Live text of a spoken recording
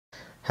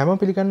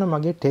හැම පිළිගන්න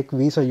මගේ ටෙක්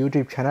වීසෝ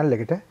YouTube channel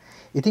එකට.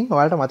 ඉතින්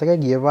ඔයාලට මතකයි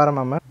ගිය පාර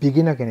මම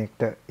beginner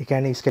කෙනෙක්ට, ඒ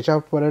කියන්නේ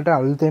SketchUp වලට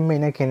අලුතෙන්ම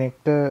එන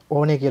කෙනෙක්ට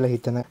ඕනේ කියලා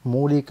හිතන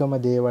මූලිකම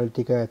දේවල්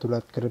ටික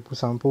ඇතුළත් කරපු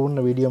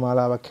සම්පූර්ණ වීඩියෝ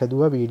මාලාවක්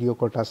හැදුවා, වීඩියෝ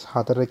කොටස්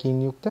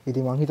 4කින් යුක්ත.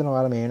 ඉතින් මම හිතනවා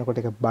ඔයාලා මේ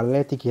වෙනකොට එක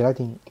බලලා ඇති කියලා.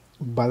 ඉතින්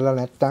බලලා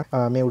නැත්තම්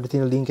මේ උඩ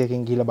තියෙන link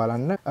එකෙන් ගිහලා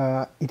බලන්න.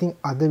 ඉතින්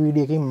අද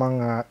වීඩියෝ එකෙන්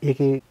මම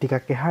ඒකේ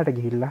ටිකක් එහාට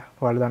ගිහිල්ලා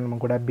ඔයාලා දන්න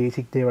මම ගොඩක්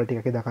බේසික් දේවල්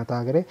ටිකක් එදා කතා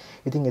කරේ.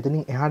 ඉතින්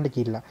එතනින් එහාට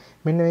ගිහිල්ලා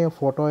මෙන්න මේ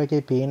ෆොටෝ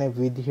එකේ පේන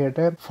විදිහට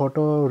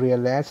ෆොටෝ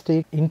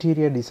රියලිස්ටික්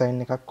ඉන්ටීරියර්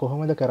ඩිසයින් එකක්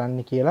කොහොමද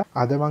කරන්න කියලා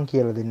අද මම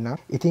කියලා දෙන්නම්.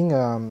 ඉතින්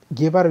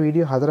ගිය පාර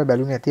වීඩියෝ 4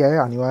 බැලුනේ නැති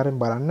අය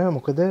අනිවාර්යෙන් බලන්න.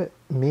 මොකද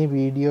මේ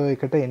වීඩියෝ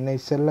එකට එන්න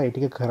ඉස්සෙල්ලා ඒ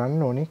ටික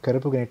කරන්න ඕනේ.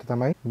 කරපු කෙනෙක්ට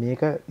තමයි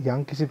මේක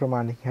යම්කිසි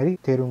ප්‍රමාණයකින් හරි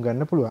තේරුම්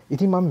ගන්න පුළුවන්.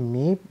 ඉතින් මම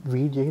මේ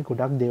වීඩියෝ එකේ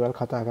ගොඩක් දේවල්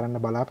කතා කරන්න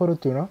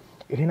බලාපොරොත්තු වෙනවා.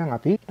 එහෙනම්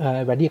අපි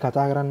වැඩි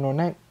කතා කරන්න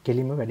ඕනේ,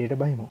 කෙලින්ම වැඩේට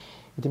බහිමු.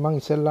 ඉතින් මම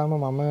ඉස්සෙල්ලාම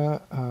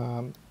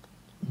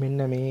මෙන්න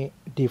මේ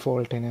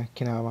ඩිෆෝල්ට් එන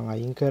කෙනාව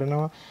අයින්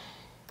කරනවා.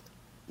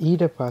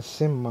 ඊට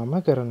පස්සේ මම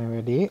කරන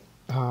වැඩේ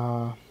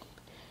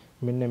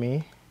මෙන්න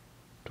මේ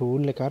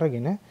ටූල් එක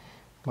අරගෙන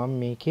මම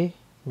මේකේ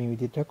මේ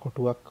විදිහට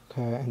කොටුවක්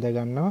ඇඳ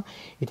ගන්නවා.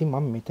 ඉතින්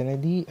මම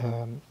මෙතනදී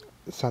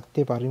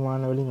සත්‍ය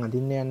පරිමාණ වලින්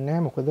අදින්න යන්නේ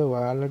නැහැ. මොකද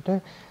ඔයාලට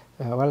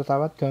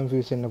තවත්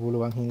කන්ෆියුස් වෙන්න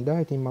පුළුවන් හින්දා.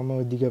 ඉතින් මම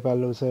දිග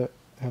පළල උස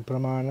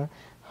ප්‍රමාණ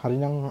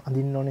හරිනම්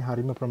අදින්න ඕනේ,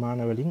 හරිම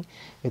ප්‍රමාණ වලින්.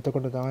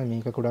 එතකොට තමයි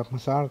මේක ගොඩක්ම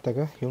සාර්ථක.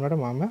 ඒ වුණාට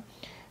මම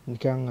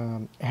නිකන්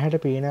ඇහැට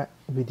පේන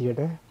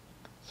විදිහට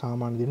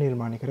සාමාන්‍ය විදිහට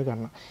නිර්මාණය කර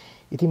ගන්නවා.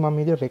 ඉතින් මම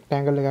මේ විදිහට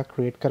රෙක්ටැන්ගල් එකක්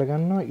ක්‍රියේට්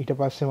කරගන්නවා. ඊට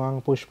පස්සේ මම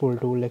පුෂ් පුල්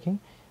ටූල් එකකින්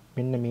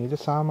මෙන්න මේ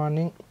විදිහට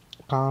සාමාන්‍යයෙන්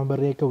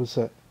කාමරයක උස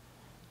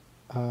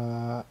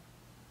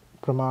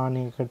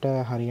ප්‍රමාණයකට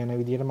හරියන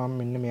විදිහට මම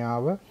මෙන්න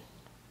මෙයාව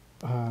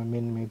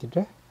මෙන්න මේ විදිහට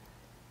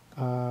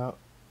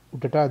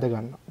උඩට අද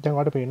ගන්නවා. දැන්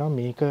ඔයාලට පේනවා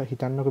මේක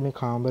හිතන්නකෝ මේ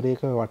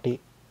කාමරයක වටේ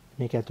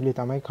මේක ඇතුලේ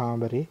තමයි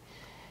කාමරේ.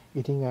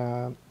 ඉතින්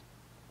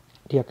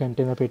ටිකක්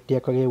කන්ටේනර්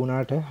පෙට්ටියක් වගේ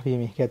වුණාට අපි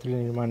මේක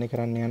ඇතුලේ නිර්මාණය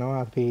කරන්න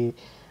යනවා. අපි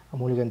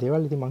මූලික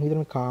දේවල්. ඉතින් මම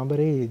හිතනවා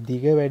කාමරේ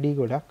දිග වැඩි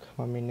ගොඩක්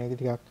මම මෙන්න ඒක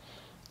ටිකක්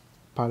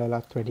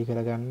පළලත් වැඩි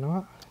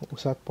කරගන්නවා.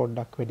 උසත්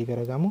පොඩ්ඩක් වැඩි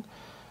කරගමු.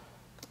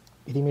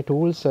 ඉතින් මේ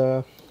ටූල්ස්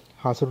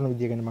හසුරුවන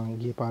විදිය ගැන මම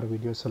ගිය පාර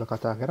වීඩියෝස් වල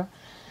කතා කරා.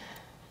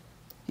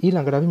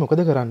 ඊළඟට අපි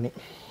මොකද කරන්නේ?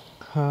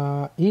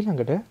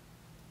 ඊළඟට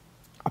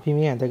අපි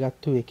මේ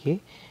ඇඳගත්තු එකේ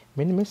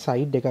මෙන්න මේ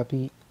සයිඩ් එක අපි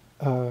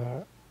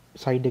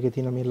සයිඩ් එකේ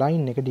තියෙන මේ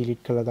ලයින් එක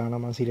ඩිලීට් කරලා දානවා.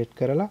 මම සිලෙක්ට්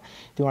කරලා.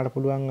 ඉතින් ඔයාලට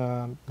පුළුවන්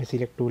මේ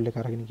සිලෙක්ට් ටූල් එක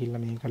අරගෙන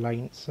ගිහලා මේක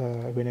ලයින්ස්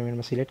වෙන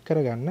වෙනම සිලෙක්ට්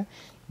කරගන්න.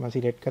 මම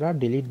සිලෙක්ට් කරා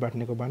ඩිලීට්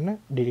බටන් එක ඔබන්න.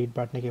 ඩිලීට්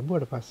බටන් එක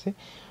ඔබුවට පස්සේ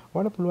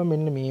ඔයාලට පුළුවන්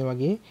මෙන්න මේ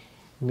වගේ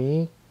මේ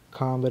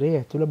කාමරේ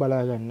ඇතුළ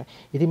බලා ගන්න.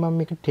 ඉතින් මම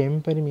මේක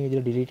ටෙම්පරරි මේ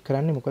විදිහට ඩිලීට්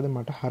කරන්නේ මොකද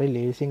මට හරි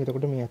ලේසියෙන්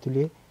එතකොට මේ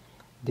ඇතුලේ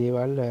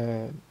දේවල්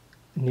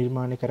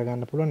නිර්මාණය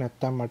කරගන්න පුළුවන්.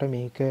 නැත්තම් මට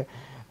මේක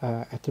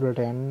ඇතුළට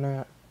යන්න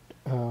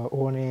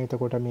ඕනේ.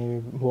 එතකොට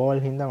මේ වෝල්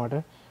හින්දා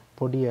මට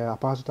පොඩි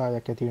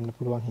අපහසුතාවයක් ඇති වෙන්න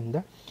පුළුවන්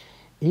හින්දා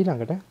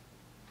ඊළඟට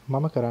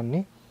මම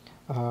කරන්නේ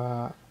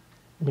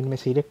මෙන්න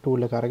මේ සිලෙක්ට්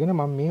ටූල් එක අරගෙන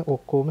මම මේ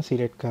ඔක්කොම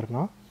සිලෙක්ට්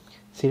කරනවා.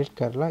 සිලෙක්ට්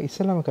කරලා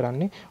ඉස්සෙල්ලාම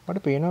කරන්නේ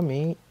මට පේනවා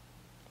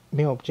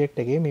මේ ඔබ්ජෙක්ට්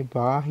එකේ මේ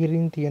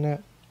බාහිරින්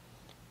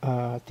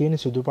තියෙන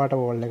සුදු පාට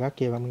වෝල්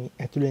එකක්. ඒවා මේ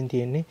ඇතුලෙන්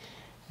තියෙන්නේ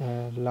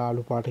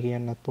ලාලු පාට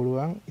කියන්නත්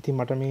පුළුවන්. ඉතින්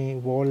මට මේ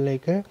වෝල්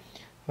එක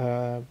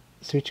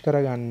ස්විච්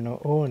කරගන්න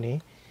ඕනේ.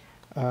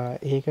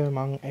 ඒක මම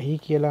ඇහි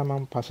කියලා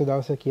මම පස්සේ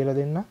දවසේ කියලා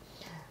දෙන්න.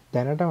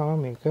 දැනට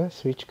මම මේක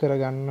ස්විච්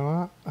කරගන්නවා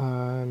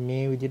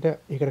මේ විදිහට.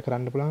 ඒකට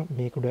කරන්න පුළුවන්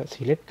මේක උඩ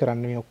සිලෙක්ට්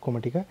කරන්න මේ ඔක්කොම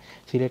ටික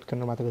සිලෙක්ට්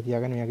කරන මතක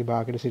තියාගන්න. මේකේ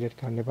භාගයට සිලෙක්ට්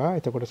කරන්න එපා.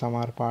 එතකොට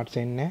සමහර පාර්ට්ස්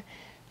එන්නේ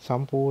නැහැ.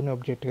 සම්පූර්ණ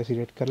ඔබ්ජෙක්ට් එක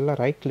සිලෙක්ට් කරලා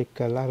රයිට් ක්ලික්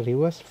කරලා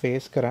රිවර්ස්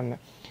ෆේස් කරන්න.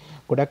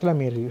 ගොඩක්ලා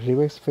මේ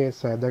රිවර්ස් ෆේස්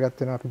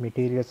වැදගත් වෙනවා අපි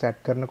මැටීරියල්ස් ඇඩ්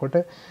කරනකොට.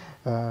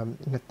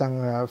 නැත්තම්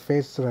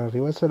ෆේස්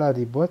රිවර්ස් වෙලා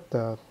තිබ්බොත්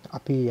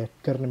අපි ඇඩ්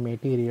කරන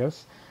මැටීරියල්ස්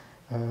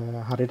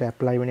හරියට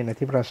ඇප්ලයි වෙන්නේ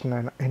නැති ප්‍රශ්න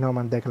එනවා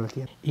මම දැකලා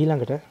තියෙනවා.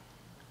 ඊළඟට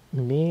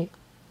මේ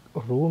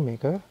රූම්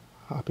එක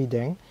අපි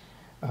දැන්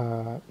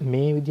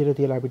මේ විදිහට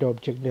තියලා අපිට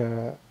ඔබ්ජෙක්ට්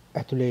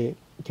ඇතුලේ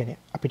කියන්නේ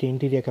අපිට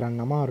ඉන්ටීරියර්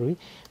කරන්න අමාරුයි.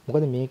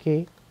 මොකද මේකේ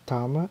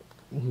තාම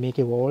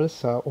මේකේ වෝල්ස්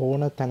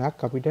ඕන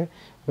තැනක් අපිට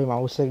අපේ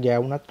මවුස් එක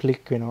ගෑවුනත්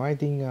ක්ලික් වෙනවා.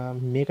 ඉතින්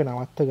මේක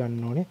නවත්ත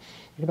ගන්න ඕනේ.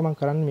 ඒකට මම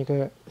කරන්නේ මේක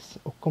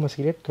ඔක්කොම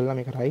සිලෙක්ට් කරලා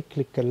මේක රයිට්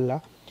ක්ලික්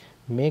කරලා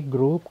මේ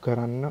ගෲප්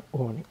කරන්න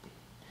ඕනේ.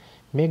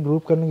 මේ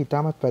ගෲප් කරන එක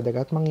ඉතාමත්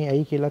වැදගත්. මම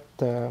ඇයි කියලාත්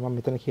මම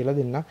මෙතන කියලා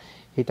දෙන්න.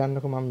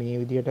 හිතන්නකෝ මම මේ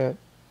විදිහට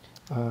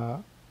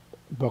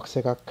බොක්ස්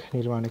එකක්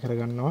නිර්මාණය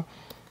කරගන්නවා.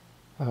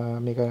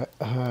 මේක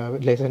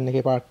ලෙසන්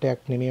එකේ පාර්ට්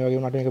එකක් නෙමෙයි වගේ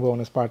වුණාට මේක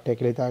බෝනස් පාර්ට් එකක්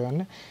කියලා හිතා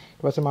ගන්න.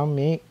 ඊට පස්සේ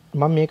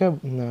මම මේක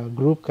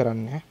ගෲප්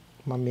කරන්නේ.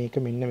 මම මේක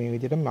මෙන්න මේ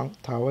විදිහට මම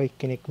තව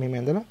එක්කෙනෙක් මෙහෙම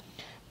ඇඳලා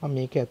මම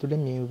මේක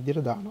ඇතුලේ මේ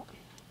විදිහට දානවා.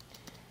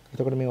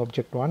 එතකොට මේ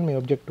ඔබ්ජෙක්ට් 1 මේ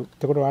ඔබ්ජෙක්ට් 2.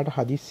 එතකොට ඔයාලට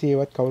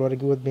හදිස්සියේවත් කවුරු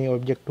හරි කිව්වොත් මේ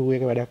ඔබ්ජෙක්ට් 2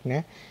 එක වැඩක්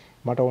නැහැ.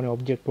 මට ඕනේ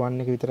ඔබ්ජෙක්ට්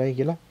 1 එක විතරයි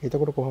කියලා.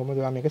 එතකොට කොහොමද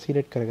ඔයා මේක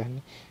සිලෙක්ට්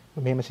කරගන්නේ?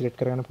 මෙහෙම සිලෙක්ට්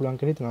කරගන්න පුළුවන්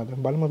කියලා හිතනවා.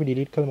 දැන් බලමු අපි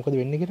ඩිලීට් කළා මොකද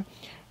වෙන්නේ කියලා.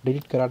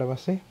 ඩිලීට් කරාට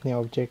පස්සේ මේ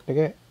ඔබ්ජෙක්ට් එක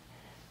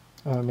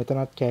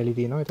මෙතනත් කැලි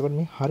තියෙනවා. එතකොට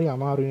මේ හරි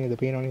අමාරුයි නේද?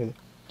 පේනව නේද?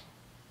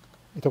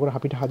 එතකොට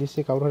අපිට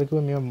හදිස්සියේ කවුරු හරි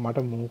කිව්වා මේ මට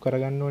මූව්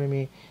කරගන්න ඕනේ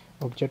මේ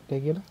ඔබ්ජෙක්ට්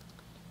එක කියලා.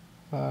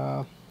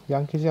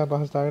 යම් කිසි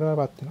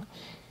අපහසුතාවයකටපත් වෙනවා.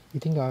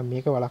 ඉතින්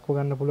මේක වළක්ව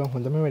ගන්න පුළුවන්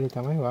හොඳම වැඩි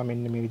තමයි ඔයා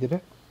මෙන්න මේ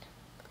විදිහට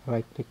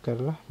right click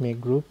කරලා මේ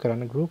group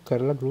කරන්න group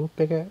කරලා group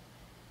එක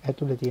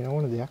ඇතුලේ තියෙන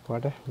ඕන දෙයක්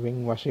ඔයාලට වෙන්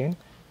වශයෙන්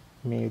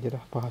මේ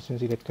විදිහට පහසුවෙන්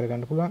select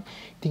කරගන්න පුළුවන්.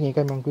 ඉතින්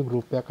ඒකයි මම කිව්වේ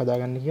group එකක්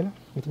හදාගන්න කියලා.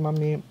 ඉතින් මම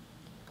මේ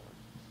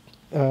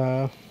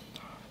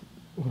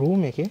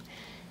room එකේ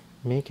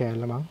මේ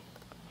කැලේ මම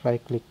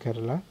right click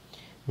කරලා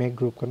මේ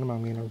group කරන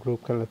මම කියන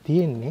group කරලා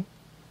තියෙන්නේ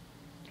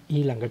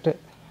ඊළඟට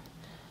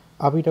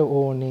අපිට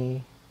ඕනේ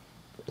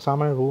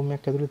සාමාන්‍ය room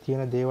එකක් ඇතුලේ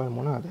තියෙන දේවල්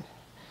මොනවාද?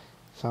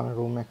 සාමාන්‍ය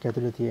room එකක්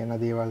ඇතුලේ තියෙන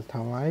දේවල්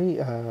තමයි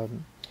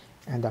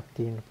ඇඳක්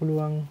තියෙන්න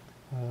පුළුවන්,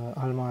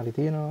 අල්මාරි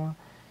තියෙනවා.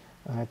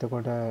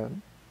 එතකොට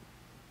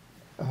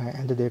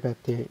ඇඳ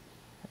දෙපැත්තේ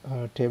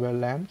table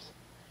lamps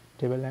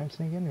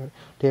නේ කියන්නේ.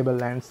 table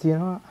lamps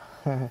තියෙනවා.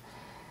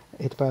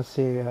 ඊට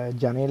පස්සේ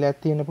ජනේලයක්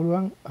තියෙන්න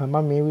පුළුවන්. මම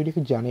මේ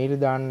වීඩියෝ එකේ ජනේල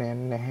දාන්න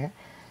යන්නේ නැහැ.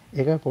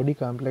 ඒක පොඩි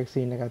කම්ප්ලෙක්ස්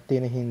සීන් එකක්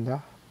තියෙන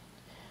හින්දා.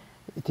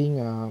 ඉතින්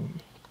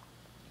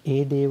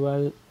ඒ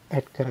දේවල්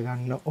ඇඩ්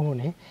කරගන්න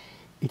ඕනේ.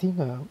 ඉතින්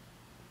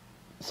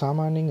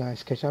සාමාන්‍යයෙන්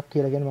SketchUp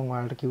කියලා ගැන මම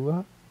ඔයාලට කිව්වා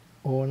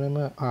ඕනම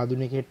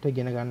ආධුනිකයෙක්ට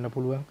ඉගෙන ගන්න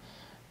පුළුවන්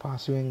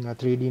පහසුවෙන්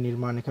 3D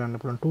නිර්මාණය කරන්න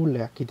පුළුවන් ටූල්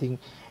එකක්. ඉතින්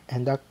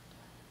ඇඳක්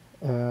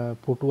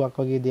පුටුවක්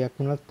වගේ දෙයක්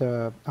වුණත්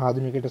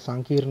ආධුනිකයට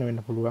සංකීර්ණ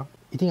වෙන්න පුළුවන්.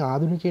 ඉතින්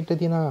ආධුනිකයට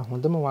තියෙන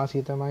හොඳම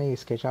වාසිය තමයි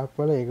SketchUp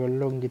වල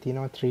ඒගොල්ලෝන්ගේ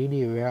තියෙනවා 3D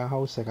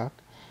warehouse එකක්.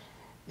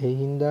 ඒ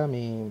හින්දා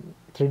මේ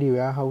 3D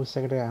warehouse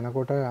එකට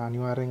යනකොට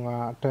අනිවාර්යෙන්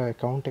ඔයාට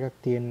account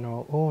එකක් තියෙන්න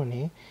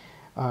ඕනේ.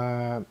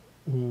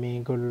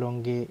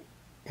 මේගොල්ලෝන්ගේ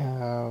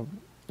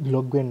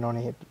log වෙන්න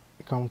ඕනේ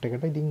account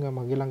එකට. ඉතින්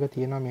මගේ ළඟ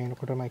තියෙනවා මේ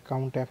වෙනකොටම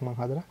account එකක් මම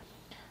හදලා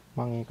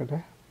මම ඒකට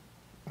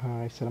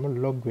ඉස්සෙල්ලාම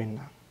log වෙන්න.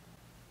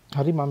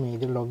 හරි මම මේ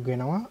විදිහට log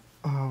වෙනවා.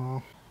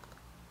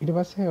 ඊට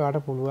පස්සේ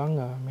ඔයාලට පුළුවන්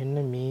මෙන්න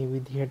මේ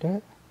විදිහට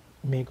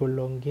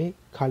මේගොල්ලෝන්ගේ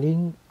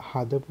කලින්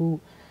හදපු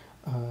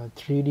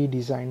 3D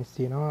designs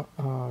තියෙනවා,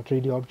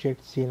 3D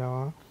objects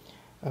තියෙනවා,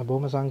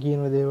 බොහොම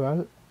සංකීර්ණ දේවල්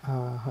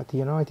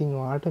තියෙනවා. ඉතින්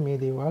ඔයාලට මේ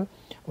දේවල්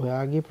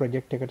ඔයාගේ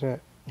project එකට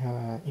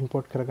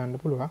import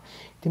කරගන්න පුළුවන්.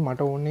 ඉතින්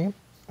මට ඕනේ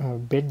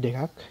bed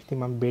එකක්. ඉතින්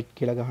මම bed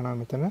කියලා ගහනවා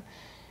මෙතන.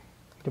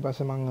 ඊට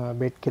පස්සේ මම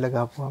bed කියලා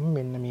ගහපුවම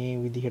මෙන්න මේ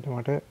විදිහට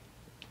මට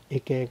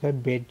එක එක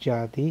bed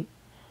ಜಾති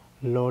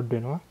load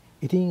වෙනවා.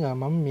 ඉතින්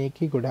මම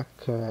මේකේ ගොඩක්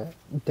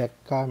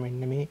දැක්කා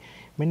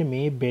මෙන්න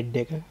මේ bed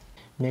එක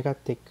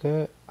මේකත් එක්ක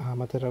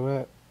අමතරව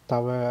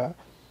තව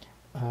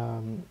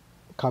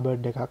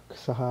කබඩ් එකක්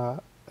සහ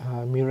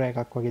මිරර්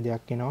එකක් වගේ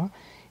දෙයක් එනවා.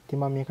 ඉතින්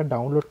මම මේක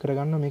ඩවුන්ලෝඩ්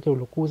කරගන්නවා. මේක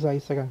ලොකු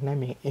සයිස් එකක් නෑ.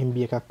 මේ MB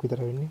එකක් විතර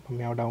වෙන්නේ. මම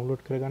මේව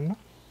ඩවුන්ලෝඩ් කරගන්නවා.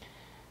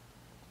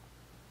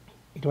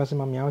 ඊට පස්සේ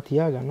මම මේව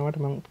තියාගන්නවට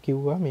මම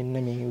කිව්වා මෙන්න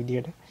මේ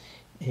විදියට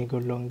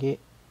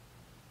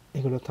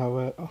ඒගොල්ලෝ තව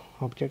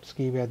ඔබ්ජෙක්ට්ස්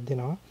කීපයක්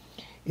දෙනවා.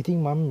 ඉතින්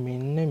මම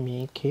මෙන්න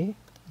මේකේ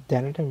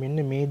දැනට මෙන්න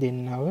මේ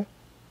දෙන්නව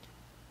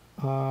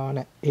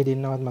නෑ ඒ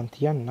දෙන්නවත් මම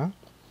තියන්න.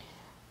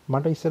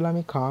 මට ඉස්සලා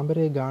මේ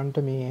කාමරේ ගානට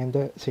මේ ඇඳ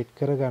සෙට්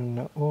කරගන්න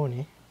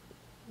ඕනේ.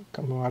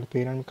 මට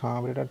පේනවා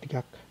කාමරේට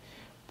ටිකක්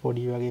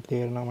පොඩි වගේ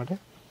තේරෙනවා මට.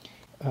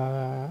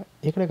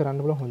 ඒකට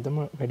කරන්න පුළුවන් හොඳම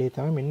වැඩේ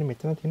තමයි මෙන්න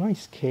මෙතන තියෙනවා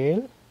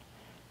scale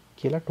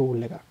කියලා tool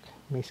එකක්.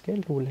 මේ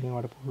scale tool එකෙන්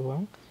වඩ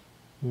පුළුවන්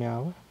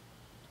මෙයාව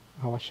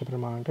අවශ්‍ය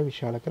ප්‍රමාණයට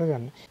විශාල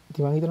කරගන්න.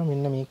 ඉතින් මම හිතනවා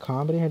මෙන්න මේ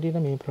කාමරේ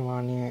හැටියට මේ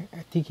ප්‍රමාණය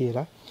ඇති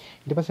කියලා.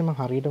 ඊට පස්සේ මම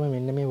හරියටම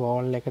මෙන්න මේ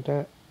wall එකට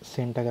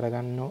center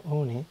කරගන්න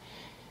ඕනේ.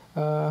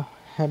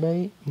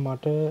 හැබැයි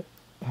මට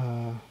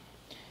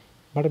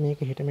මේක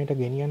හිට මෙට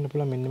ගෙනියන්න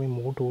පුළුවන් මෙන්න මේ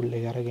move tool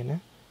එක අරගෙන.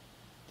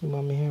 ඉතින්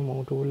මම මෙහෙම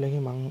move tool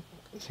එකේ මම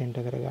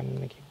center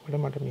කරගන්න කිව්වට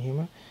මට මෙහෙම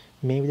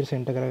මේ විදිහට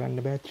center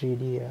කරගන්න බෑ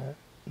 3D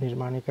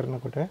නිර්මාණය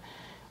කරනකොට.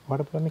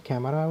 ඔයාලට පුළුවන් මේ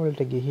කැමරා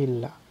වලට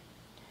ගිහිල්ලා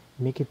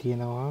මේකේ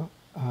තියෙනවා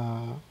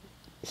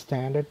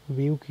standard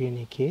view කියන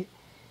එකේ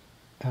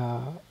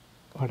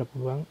ඔයාලට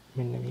පුළුවන්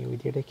මෙන්න මේ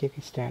විදිහට එක එක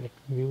standard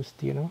views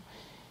තියෙනවා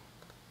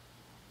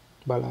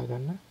බලා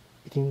ගන්න.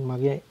 ඉතින්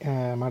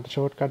මට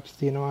shortcuts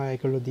තියෙනවා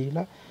ඒකවල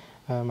දීලා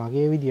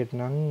මගේ විදිහට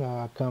නම්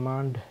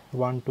command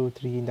 1 2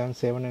 3 ඉඳන්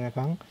 7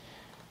 වෙනකන්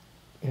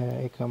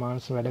ඒ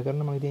commands වැඩ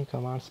කරන මම ඉතින්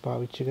commands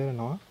පාවිච්චි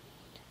කරනවා.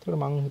 ඒකට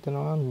මම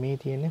හිතනවා මේ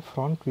තියෙන්නේ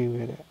front view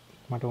එක.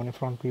 මට ඕනේ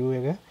front view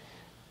එක.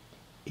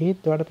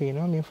 ඒත් ඔයාලට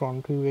පේනවා මේ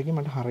front view එකේ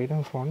මට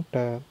හරියටම front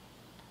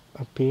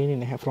පේන්නේ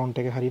නැහැ. front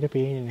එක හරියට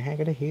පේන්නේ නැහැ.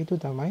 ඒකට හේතුව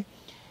තමයි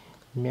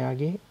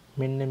මෙයාගේ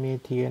මෙන්න මේ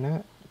තියෙන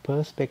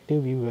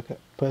perspective view එක.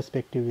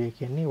 perspective view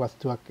කියන්නේ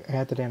වස්තුවක්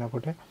ඈතට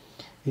යනකොට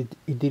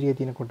ඉදිරියේ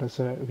තියෙන කොටස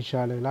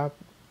විශාල වෙලා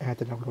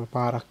ඈතට යනකොට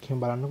පාරක් එහෙම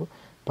බලන්නකො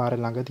පාර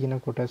ළඟ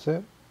තියෙන කොටස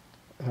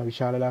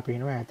විශාල වෙලා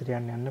පේනවා ඈතට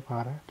යන්න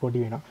පාර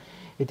පොඩි වෙනවා.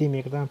 ඉතින්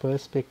මේක තමයි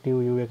perspective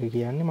view එක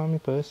කියන්නේ. මම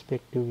මේ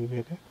perspective view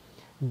එක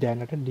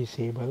දැනට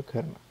disable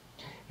කරනවා.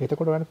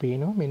 එතකොට ඔයාලට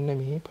පේනවා මෙන්න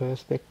මේ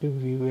perspective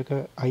view එක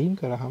අයින්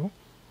කරාම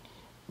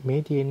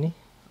මේ තියෙන්නේ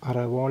අර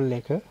wall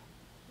එක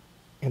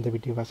ඇඳ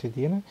පිටිපස්සේ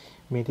තියෙන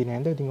මේ තියෙන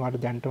ඇඳ. ඉතින්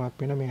ඔයාලට දැනටමත්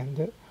පේනවා මේ ඇඳ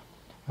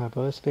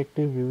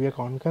perspective view එක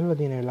on කරලා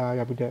තියෙන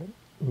වෙලාවේ අපිට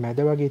මැද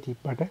වගේ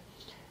තිබ්බට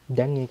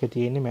දැන් ඒක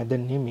තියෙන්නේ මැද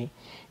නෙමෙයි.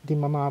 ඉතින්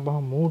මම ආපහු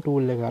move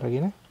tool එක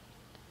අරගෙන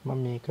මම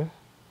මේක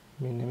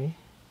මෙන්න මේ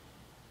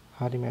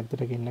හරි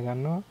මැදට ගෙන්න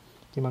ගන්නවා.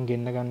 ඉතින් මම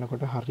ගෙන්න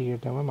ගන්නකොට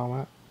හරියටම මම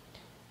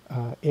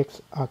x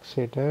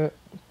අක්ෂයට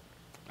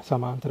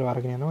සමාන්තරව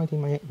අරගෙන යනවා. ඉතින්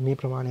මේ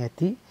ප්‍රමාණය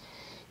ඇති.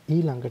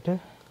 ඊළඟට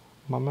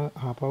මම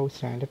ආපහු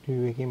ස්ටෑන්ඩඩ්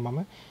view එකෙන් මම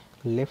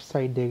left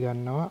side එක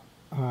ගන්නවා.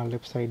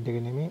 left side එක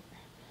නෙමෙයි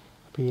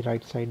අපි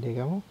right side එක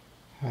ගමු.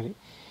 හරි.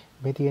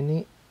 මේ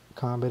තියෙන්නේ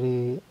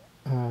කාමරේ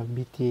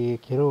බිත්තියේ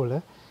කෙරවල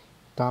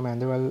තාම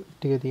ඇඳවල්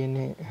ටික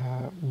තියෙන්නේ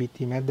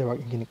බිත්තිය මැද්ද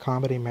වගේ. කියන්නේ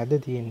කාමරේ මැද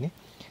තියෙන්නේ.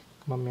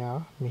 මම මෙයා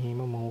මෙහිම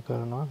මූව්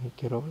කරනවා මේ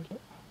කෙරවලට.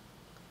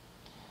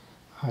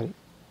 හරි.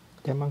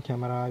 දැන් මම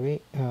කැමරාවේ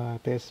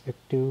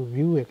perspective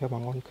view එක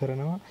මම on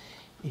කරනවා.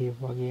 ඒ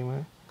වගේම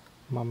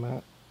මම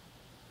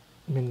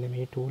මෙන්න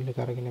මේ tool එක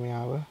අරගෙන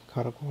මෙයාව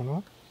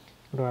කරකවනවා.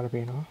 ඒකට ඔයාලට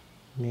පේනවා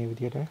මේ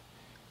විදිහට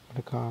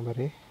අපිට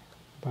කාමරේ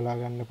බලා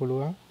ගන්න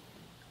පුළුවන්.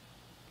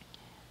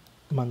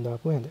 මම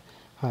දාපු ඇඳ.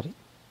 හරි.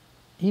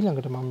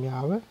 ඊළඟට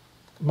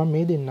මම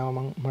මේ දෙන්නව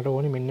මට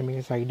ඕනේ මෙන්න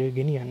මේ side එක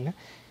ගෙනියන්න.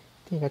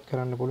 ඉතින් ඒකත්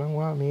කරන්න පුළුවන්.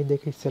 ඔයා මේ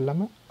දෙක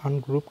ඉස්සෙල්ලම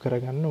ungroup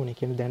කරගන්න ඕනේ.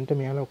 කියන්නේ දැන්ට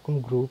මෙයාලා ඔක්කොම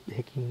group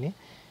එකකින් ඉන්නේ.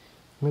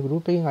 මේ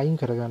group එකෙන් අයින්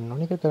කරගන්න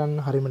ඕනේ. ඒක කරන්න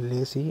හරිම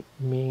ලේසි.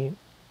 මේ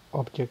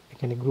object ඒ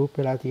කියන්නේ group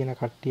වෙලා තියෙන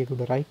කට්ටියට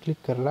උඩ right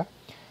click කරලා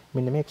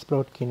මෙන්න මේ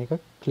exploit කියන එක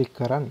click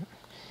කරන්න.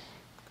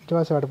 ඊට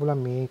පස්සේ ඔයාලට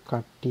පුළුවන් මේ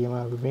කට්ටියම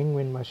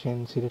වෙන් වශයෙන්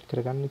select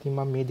කරගන්න. ඉතින්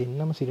මම මේ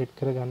දෙන්නම select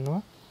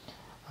කරගන්නවා.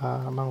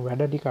 මම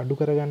වැඩ ටික අඩු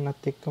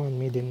කරගන්නත් එක්කම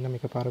මේ දෙන්නම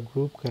එකපාර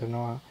group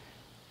කරනවා.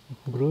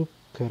 group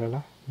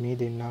කරලා මේ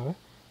දෙන්නව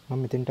මම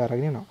මෙතෙන්ට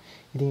අරගෙන යනවා.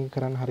 ඉතින් ඒක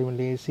කරන්න හරිම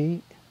ලේසි.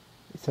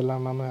 ඉස්සලා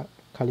මම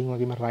කලින්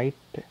වගේම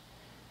right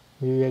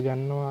view එක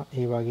ගන්නවා.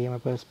 ඒ වගේම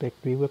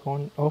perspective view එක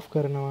on off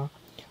කරනවා.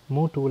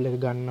 move tool එක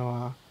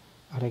ගන්නවා.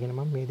 අරගෙන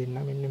මම මේ දෙන්න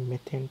මෙන්න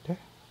මෙතෙන්ට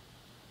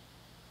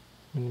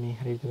මෙන්න මේ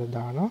හරියට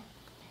දානවා.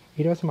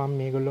 ඊට පස්සේ මම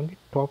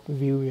මේගොල්ලෝගේ top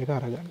view එක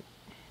අරගන්නවා.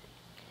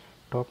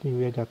 top view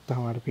එක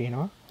ගත්තාම අපිට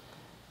පේනවා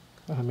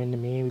මෙන්න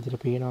මේ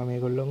විදිහට පේනවා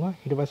මේගොල්ලෝම.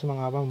 ඊට පස්සේ මම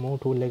ආවම move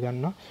tool එක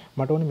ගන්නවා.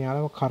 මට ඕනේ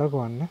මෙයාලව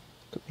කරකවන්න.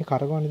 මේ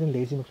කරකවන්න ඉතින්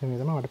ලේසිම ක්‍රමය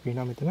තමයි මට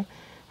පේනවා මෙතන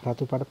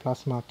රතු පාට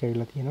ප්ලස් මාක්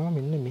ඇවිල්ලා තියෙනවා.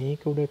 මෙන්න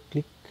මේක උඩ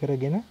ක්ලික්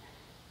කරගෙන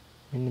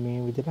මෙන්න මේ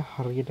විදිහට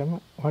හරියටම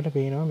ඔයාලට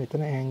පේනවා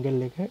මෙතන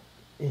ඇන්ගල් එක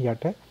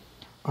යට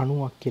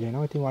 90ක් කියලා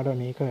එනවා. ඉතින්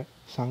ඔයාලට මේක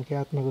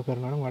සංඛ්‍යාත්මක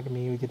කරනවා නම් ඔයාලට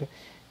මේ විදිහට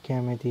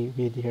කැමති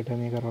විදිහට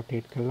මේක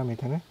රොටේට් කරලා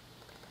මෙතන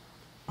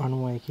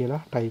 90යි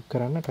කියලා ටයිප්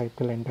කරන්න. ටයිප්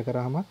කරලා එන්ටර්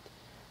කරාමත්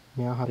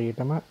මෙයා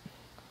හරියටම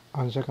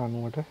අංශක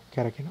 90ට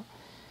කැරකෙනවා.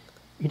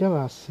 ඊට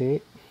පස්සේ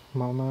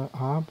මම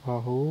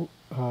ආපහු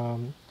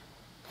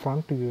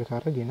front view එක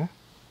අරගෙන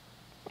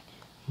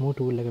move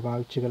tool එක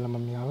පාවිච්චි කරලා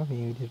මම මෙයාව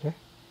මේ විදිහට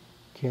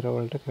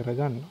කෙරවලට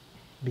කරගන්නවා.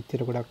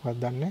 පිටියට ගොඩක්වත්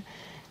දන්නේ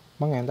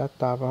මම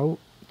ඇඳත් ආපහු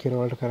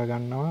කෙරවලට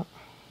කරගන්නවා.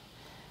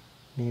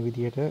 මේ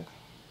විදිහට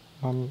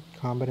මම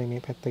කාමරේ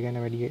මේ පැත්ත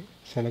ගැන වැඩි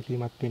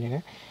සැලකිලිමත් වෙන්නේ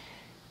නැහැ.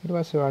 ඊට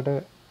පස්සේ ඔයාලට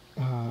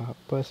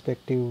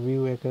perspective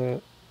view එක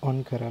on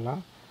කරලා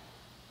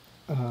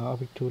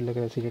object tool එක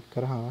select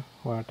කරාම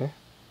ඔයාලට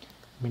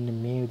මෙන්න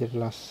මේ විදිහට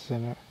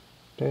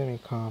ලස්සනට මේ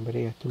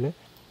කාමරේ ඇතුලේ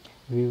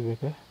view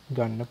එක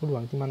ගන්න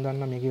පුළුවන්. ඉතින් මම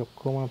දන්නා මේකේ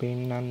ඔක්කොම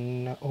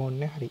පෙන්නන්න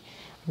ඕනේ. හරි.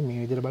 අපි මේ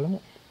විදිහට බලමු.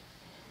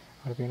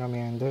 හරි පේනවා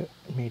මේ ඇඳ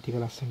මේ ටික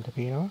ලස්සනට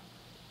පේනවා.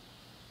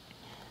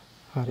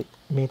 හරි.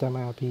 මේ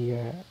තමයි අපි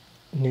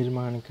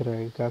නිර්මාණ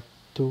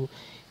කරගත්තු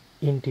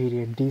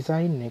interior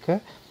design එක.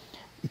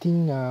 ඉතින්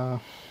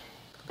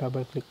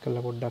double click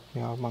කරලා පොඩ්ඩක්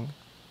මෙයාව මම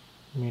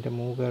මේකට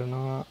move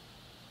කරනවා.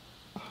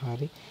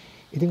 හරි.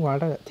 ඉතින්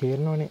ඔයාලට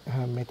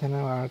තේරෙනවනේ මෙතන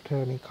ඔයාලට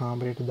මේ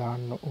කාමරේට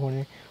දාන්න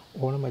ඕනේ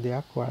ඕනම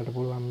දෙයක් ඔයාලට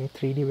පුළුවන් මේ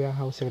 3D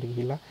warehouse එකට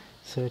ගිහිල්ලා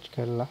search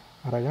කරලා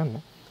අරගන්න.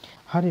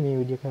 හරි මේ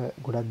වීඩියෝ එක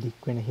ගොඩක් දික්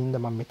වෙන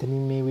හින්දා මම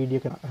මෙතනින් මේ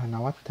වීඩියෝ එක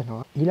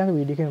නවත්තනවා. ඊළඟ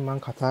වීඩියෝ එකේ මම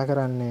කතා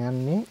කරන්න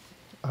යන්නේ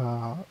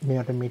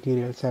මේකට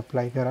materials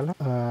apply කරලා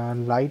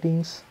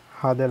lightings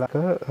හදලා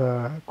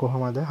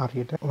කොහොමද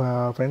හරියට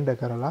render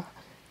කරලා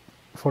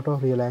photo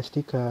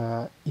realistic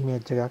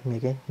image එකක්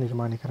මේකෙන්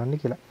නිර්මාණය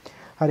කරන්න කියලා.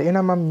 හරි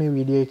එහෙනම් මම මේ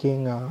වීඩියෝ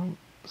එකෙන්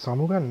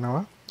සමු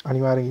ගන්නවා.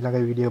 අනිවාර්යෙන්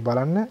ඊළඟ වීඩියෝ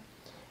බලන්න.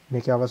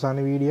 මේකේ අවසාන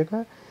වීඩියෝ එක.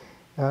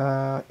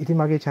 ඉතින්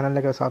මගේ channel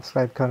එක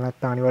subscribe කරලා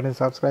නැත්නම් අනිවාර්යෙන්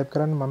subscribe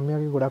කරන්න. මම මේ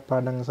වගේ ගොඩක්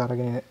පාඩම්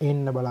අරගෙන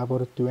එන්න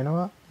බලාපොරොත්තු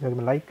වෙනවා. ඒ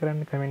වගේම like කරන්න,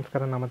 comment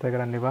කරන්න අමතක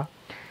කරන්න එපා.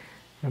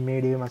 මේ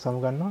වීඩියෝ එක මම සමු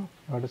ගන්නවා.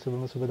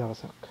 ඔයාලට සුබ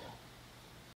දවසක්.